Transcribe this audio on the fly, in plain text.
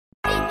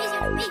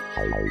It's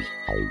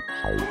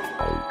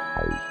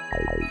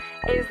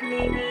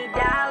Nini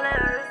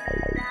Dollas.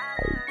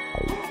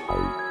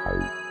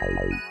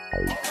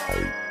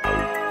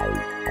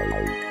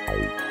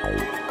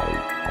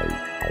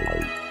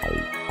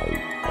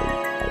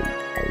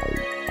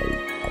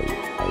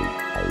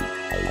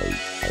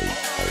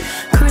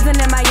 Cruising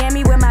in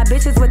Miami with my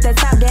bitches with the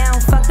top down.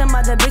 Fuck them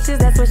other bitches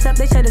that switched up,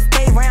 they should've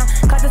stayed round.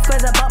 Cause the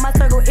squares about my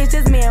circle, it's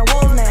just me and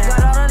wolves now.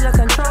 Got all of the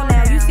control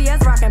now, you see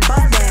us rockin'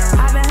 bust down.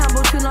 I've been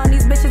humble too long,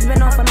 these bitches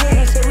been on some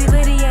hatin' shit. We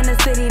litty in the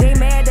city, they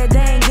mad that they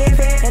ain't get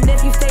fit. And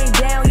if you stay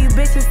down, you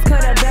bitches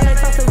could've better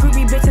toss the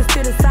groupie bitches to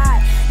the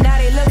side. Now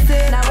they look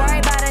sick, not worry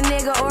about a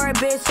nigga or a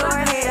bitch or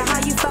a hater. How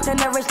you fucking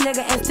a rich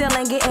nigga and still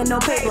ain't getting no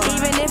paper?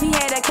 Even if he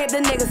had a cape,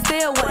 the nigga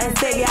still wouldn't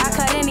save ya. I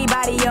cut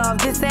anybody off,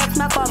 just ask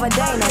my father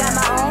day now. Got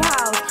my own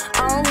house,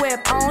 own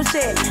whip, own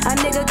shit. A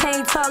nigga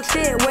can't talk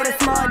shit with a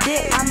small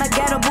dick. I'm a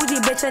ghetto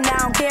bougie bitch and I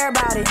don't care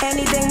about it.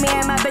 Anything me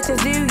and my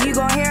bitches do, you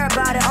gon' hear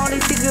about it. Only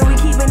secret we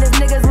keepin' is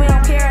niggas, we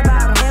don't care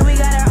about them. And we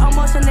got our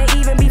emotion to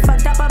even be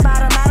fucked up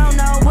about them. I don't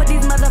know what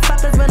these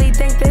motherfuckers really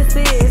think this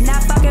is.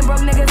 Not fucking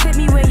broke niggas hit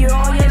me when you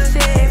on your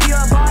shit. If you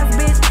a boss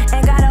bitch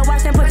and gotta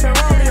watch and put your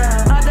rollie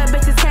up. Other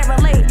bitches can't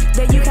relate,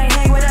 then you can't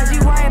hang with us.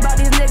 You worry about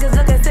these niggas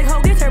looking sick,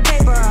 ho, get your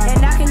paper up.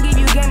 And I can give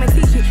you game and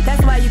teach you,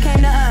 that's why you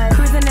came to us.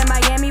 Cruising in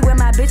Miami with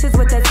my bitches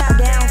with the top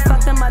down.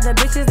 Fuck them other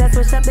bitches that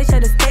switched up, they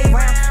should've stayed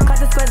round. Cause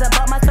the squares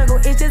about my circle,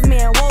 it's just me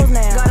and wolves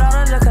now. Got all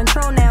of the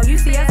control now, you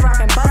see us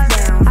rockin' bust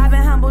down. I've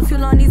been humble too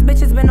long, these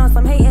bitches been on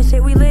some hatin'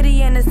 shit. We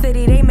litty in the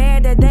city, they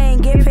mad that they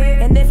ain't get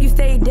fit. And if you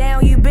stay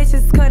down, you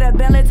bitches could've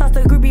been let toss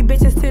the groupie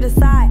bitches to the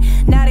side.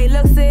 Now they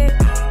look sick.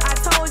 I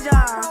told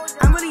y'all,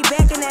 I'm really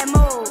back in that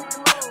mode.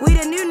 We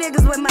the new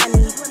niggas with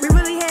money. We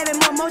really having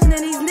more motion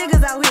than these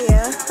niggas out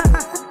here.